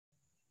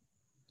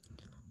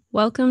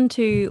Welcome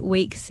to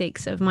week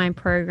 6 of my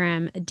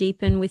program,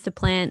 Deepen with the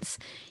Plants.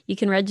 You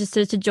can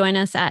register to join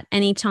us at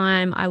any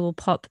time. I will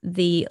pop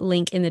the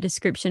link in the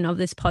description of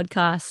this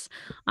podcast.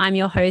 I'm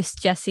your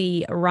host,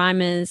 Jessie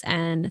Reimers,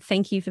 and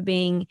thank you for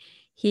being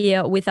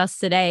here with us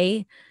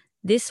today.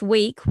 This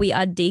week, we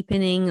are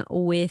deepening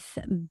with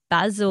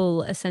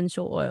basil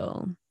essential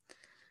oil.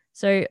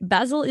 So,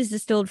 basil is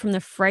distilled from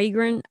the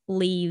fragrant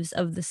leaves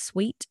of the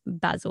sweet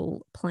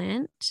basil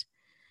plant.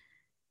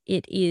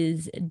 It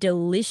is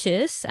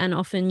delicious and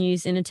often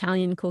used in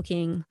Italian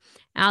cooking.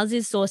 Ours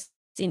is sourced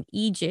in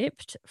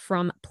Egypt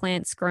from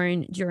plants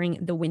grown during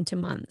the winter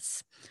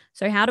months.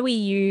 So, how do we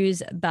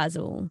use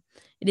basil?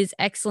 It is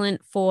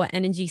excellent for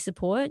energy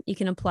support. You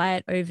can apply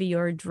it over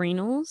your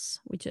adrenals,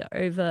 which are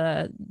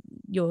over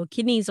your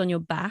kidneys on your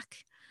back.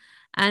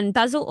 And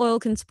basil oil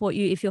can support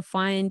you if you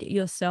find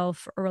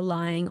yourself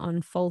relying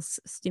on false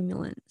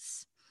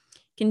stimulants.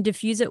 You can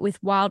diffuse it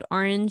with wild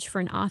orange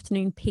for an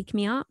afternoon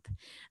pick-me-up.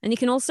 And you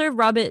can also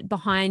rub it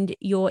behind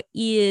your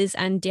ears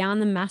and down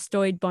the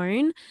mastoid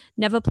bone.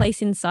 Never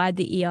place inside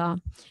the ear.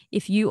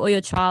 If you or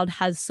your child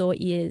has sore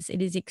ears,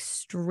 it is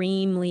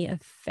extremely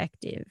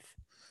effective.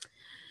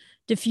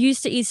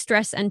 Diffuse to ease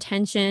stress and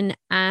tension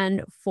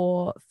and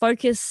for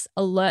focus,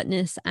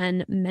 alertness,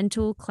 and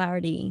mental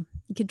clarity.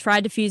 You could try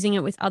diffusing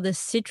it with other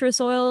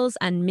citrus oils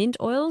and mint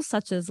oils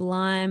such as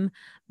lime,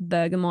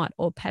 bergamot,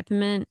 or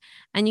peppermint.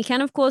 And you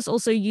can, of course,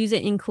 also use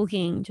it in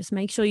cooking. Just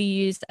make sure you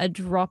use a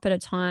drop at a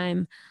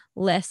time.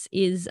 Less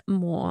is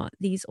more.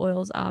 These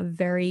oils are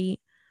very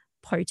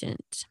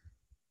potent.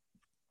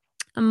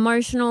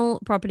 Emotional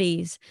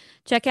properties.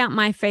 Check out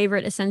my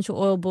favorite essential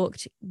oil book,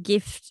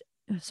 Gifts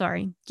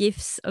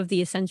of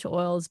the Essential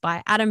Oils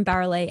by Adam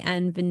Barrelay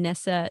and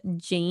Vanessa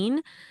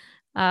Jean.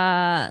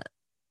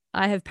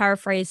 I have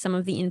paraphrased some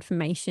of the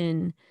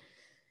information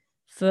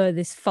for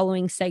this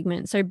following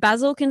segment. So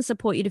basil can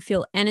support you to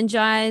feel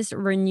energized,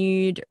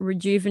 renewed,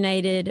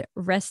 rejuvenated,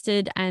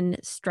 rested, and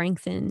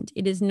strengthened.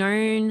 It is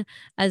known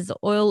as the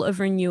oil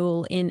of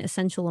renewal in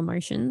essential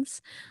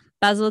emotions.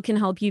 Basil can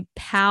help you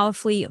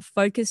powerfully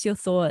focus your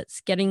thoughts,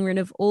 getting rid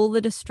of all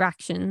the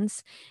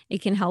distractions.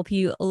 It can help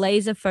you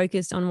laser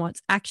focus on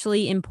what's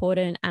actually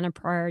important and a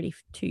priority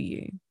to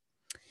you.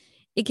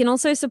 It can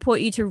also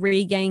support you to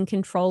regain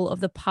control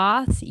of the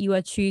path you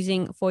are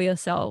choosing for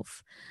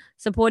yourself,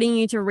 supporting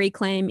you to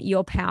reclaim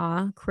your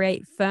power,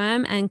 create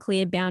firm and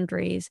clear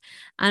boundaries,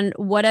 and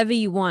whatever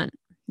you want.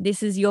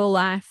 This is your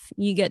life.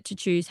 You get to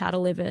choose how to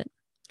live it.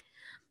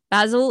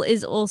 Basil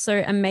is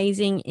also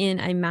amazing in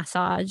a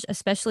massage,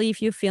 especially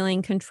if you're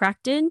feeling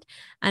contracted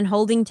and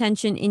holding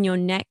tension in your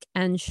neck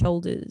and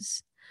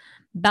shoulders.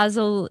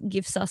 Basil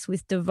gifts us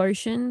with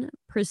devotion,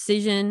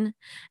 precision,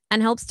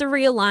 and helps to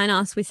realign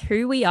us with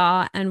who we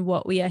are and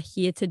what we are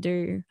here to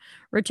do,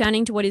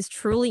 returning to what is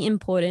truly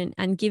important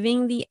and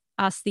giving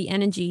us the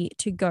energy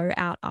to go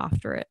out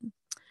after it.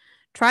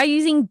 Try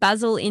using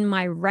basil in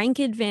my Rank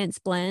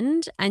Advanced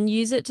blend and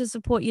use it to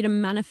support you to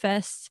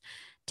manifest,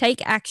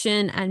 take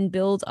action, and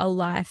build a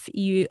life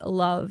you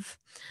love.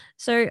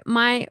 So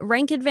my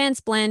Rank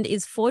Advanced blend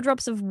is 4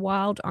 drops of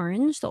wild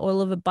orange, the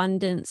oil of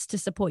abundance, to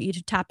support you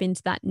to tap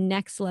into that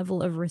next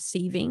level of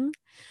receiving.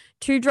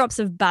 2 drops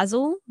of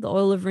basil, the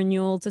oil of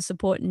renewal, to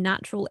support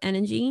natural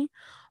energy.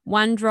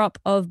 1 drop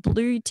of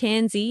blue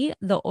tansy,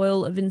 the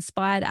oil of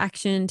inspired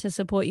action, to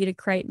support you to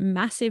create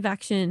massive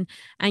action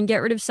and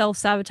get rid of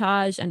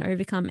self-sabotage and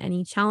overcome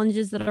any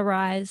challenges that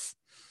arise.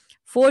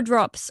 4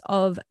 drops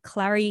of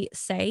clary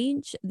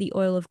sage, the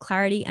oil of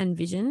clarity and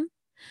vision,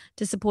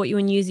 to support you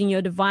in using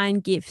your divine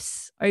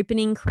gifts,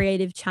 opening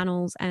creative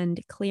channels, and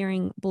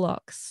clearing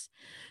blocks.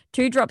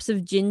 2 drops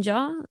of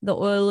ginger, the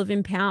oil of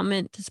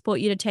empowerment, to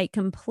support you to take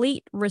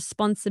complete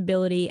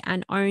responsibility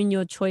and own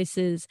your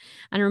choices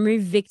and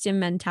remove victim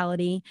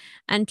mentality.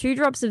 And 2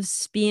 drops of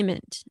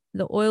spearmint,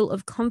 the oil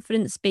of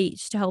confident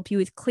speech, to help you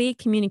with clear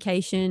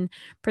communication,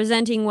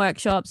 presenting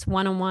workshops,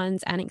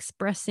 one-on-ones, and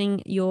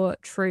expressing your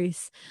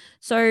truth.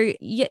 So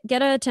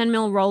get a 10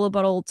 ml roller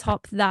bottle,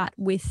 top that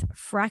with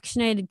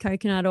fractionated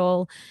coconut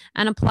oil,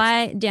 and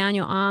apply it down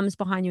your arms,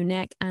 behind your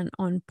neck, and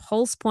on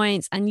pulse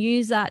points, and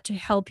use that to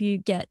help you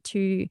get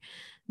to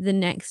the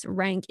next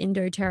rank in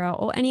doTERRA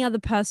or any other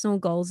personal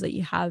goals that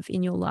you have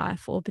in your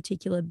life or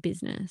particular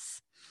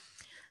business.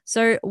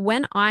 So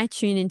when I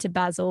tune into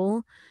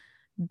basil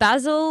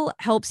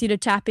helps you to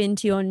tap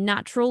into your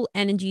natural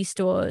energy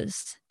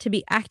stores, to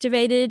be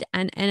activated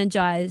and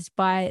energized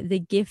by the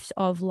gift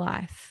of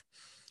life.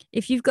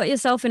 If you've got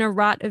yourself in a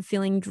rut of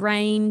feeling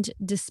drained,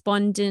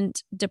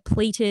 despondent,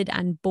 depleted,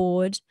 and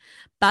bored,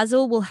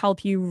 basil will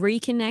help you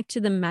reconnect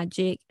to the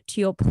magic, to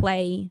your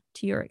play,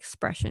 to your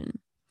expression.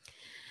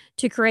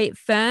 To create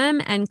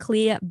firm and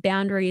clear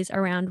boundaries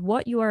around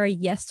what you are a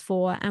yes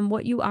for and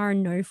what you are a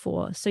no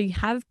for, so you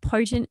have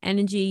potent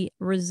energy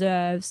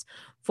reserves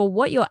for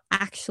what you're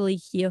actually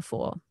here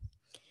for.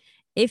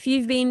 If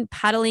you've been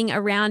paddling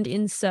around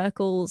in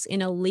circles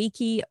in a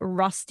leaky,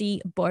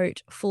 rusty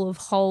boat full of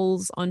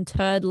holes on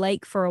Turd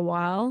Lake for a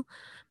while,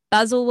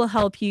 Basil will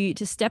help you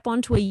to step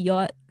onto a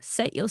yacht,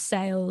 set your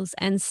sails,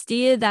 and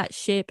steer that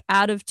ship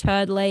out of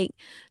Turd Lake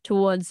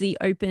towards the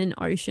open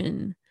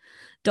ocean.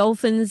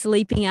 Dolphins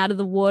leaping out of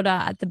the water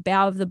at the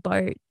bow of the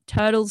boat,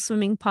 turtles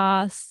swimming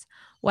past,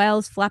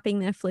 whales flapping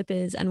their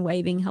flippers and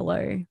waving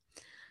hello.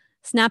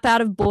 Snap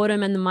out of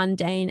boredom and the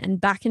mundane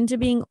and back into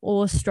being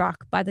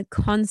awestruck by the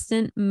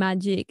constant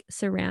magic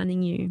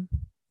surrounding you.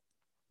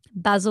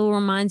 Basil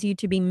reminds you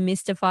to be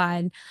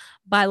mystified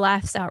by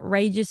life's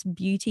outrageous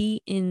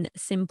beauty in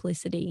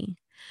simplicity,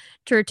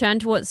 to return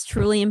to what's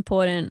truly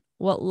important,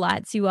 what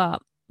lights you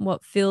up,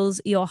 what fills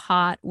your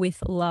heart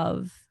with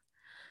love.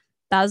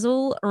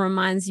 Basil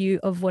reminds you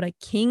of what a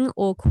king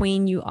or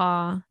queen you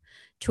are,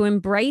 to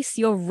embrace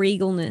your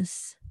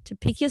regalness, to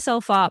pick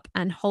yourself up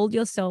and hold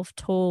yourself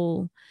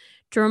tall,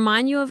 to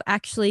remind you of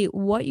actually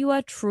what you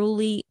are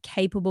truly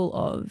capable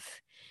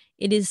of.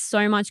 It is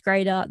so much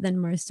greater than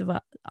most of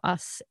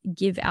us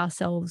give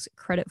ourselves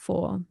credit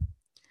for.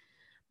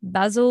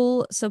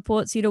 Basil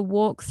supports you to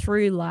walk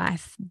through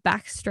life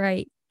back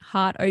straight,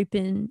 heart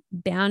open,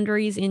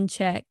 boundaries in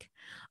check,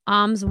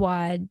 arms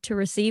wide, to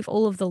receive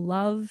all of the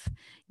love,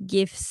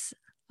 gifts,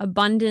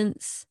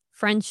 abundance,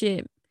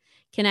 friendship,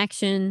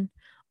 connection,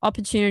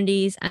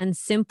 opportunities, and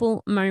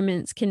simple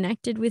moments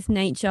connected with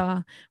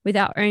nature, with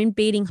our own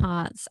beating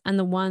hearts and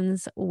the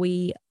ones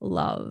we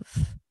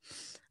love.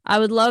 I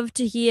would love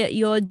to hear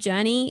your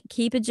journey.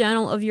 Keep a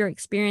journal of your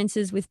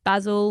experiences with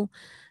Basil.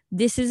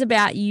 This is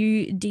about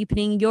you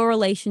deepening your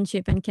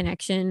relationship and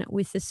connection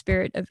with the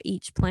spirit of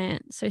each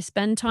plant. So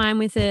spend time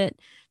with it,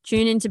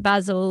 tune into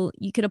Basil.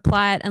 You could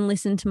apply it and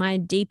listen to my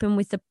Deepen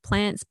with the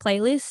Plants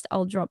playlist.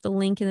 I'll drop the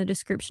link in the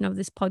description of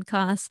this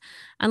podcast,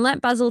 and let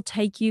Basil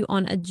take you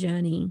on a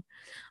journey.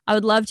 I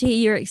would love to hear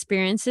your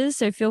experiences,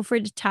 so feel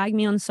free to tag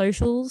me on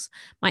socials.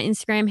 My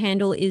Instagram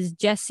handle is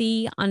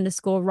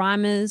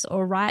Jessie_Reimers,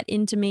 or write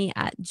into me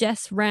at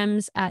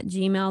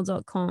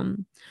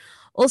jessrems@gmail.com.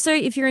 Also,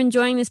 if you're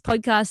enjoying this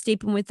podcast,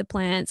 Deepen with the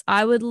Plants,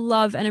 I would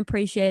love and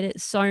appreciate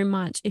it so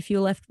much if you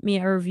left me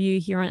a review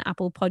here on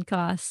Apple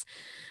Podcasts.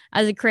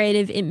 As a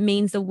creative, it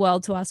means the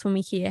world to us when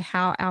we hear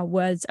how our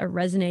words are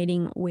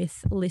resonating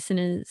with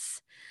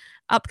listeners.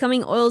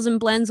 Upcoming oils and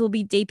blends we'll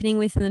be deepening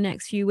with in the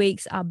next few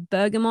weeks are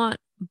bergamot,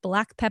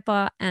 black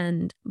pepper,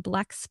 and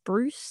black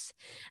spruce.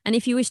 And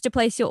if you wish to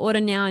place your order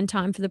now in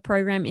time for the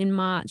program in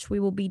March, we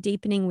will be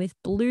deepening with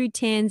blue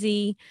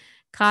tansy,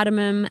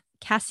 cardamom,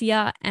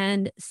 cassia,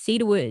 and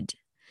cedarwood.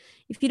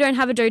 If you don't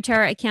have a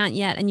doTERRA account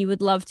yet and you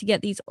would love to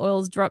get these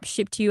oils drop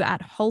shipped to you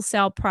at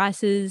wholesale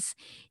prices,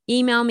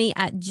 email me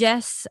at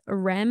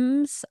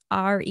jessrems,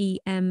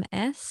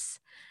 REMS,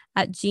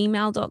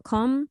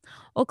 @gmail.com,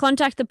 or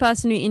contact the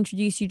person who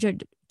introduced you to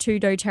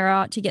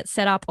doTERRA to get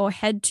set up, or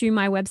head to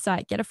my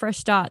website,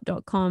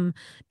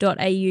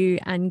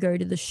 getafreshstart.com.au, and go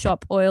to the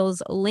shop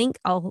oils link.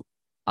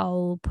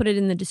 I'll put it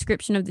in the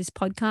description of this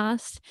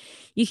podcast.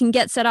 You can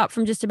get set up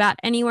from just about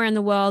anywhere in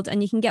the world,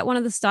 and you can get one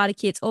of the starter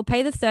kits or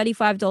pay the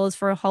 $35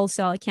 for a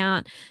wholesale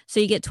account, so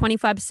you get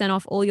 25%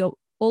 off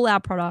all our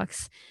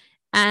products,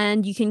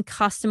 and you can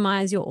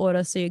customize your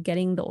order so you're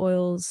getting the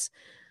oils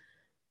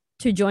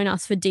to join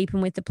us for Deepen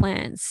with the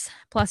Plants.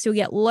 Plus, you'll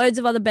get loads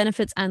of other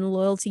benefits and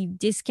loyalty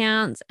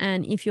discounts.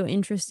 And if you're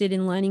interested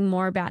in learning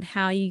more about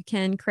how you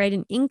can create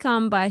an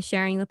income by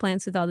sharing the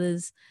plants with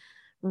others,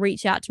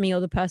 reach out to me or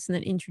the person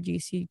that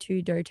introduced you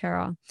to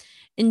doTERRA.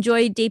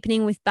 Enjoy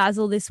deepening with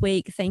Basil this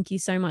week. Thank you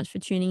so much for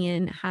tuning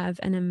in. Have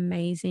an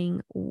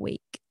amazing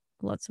week.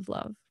 Lots of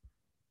love.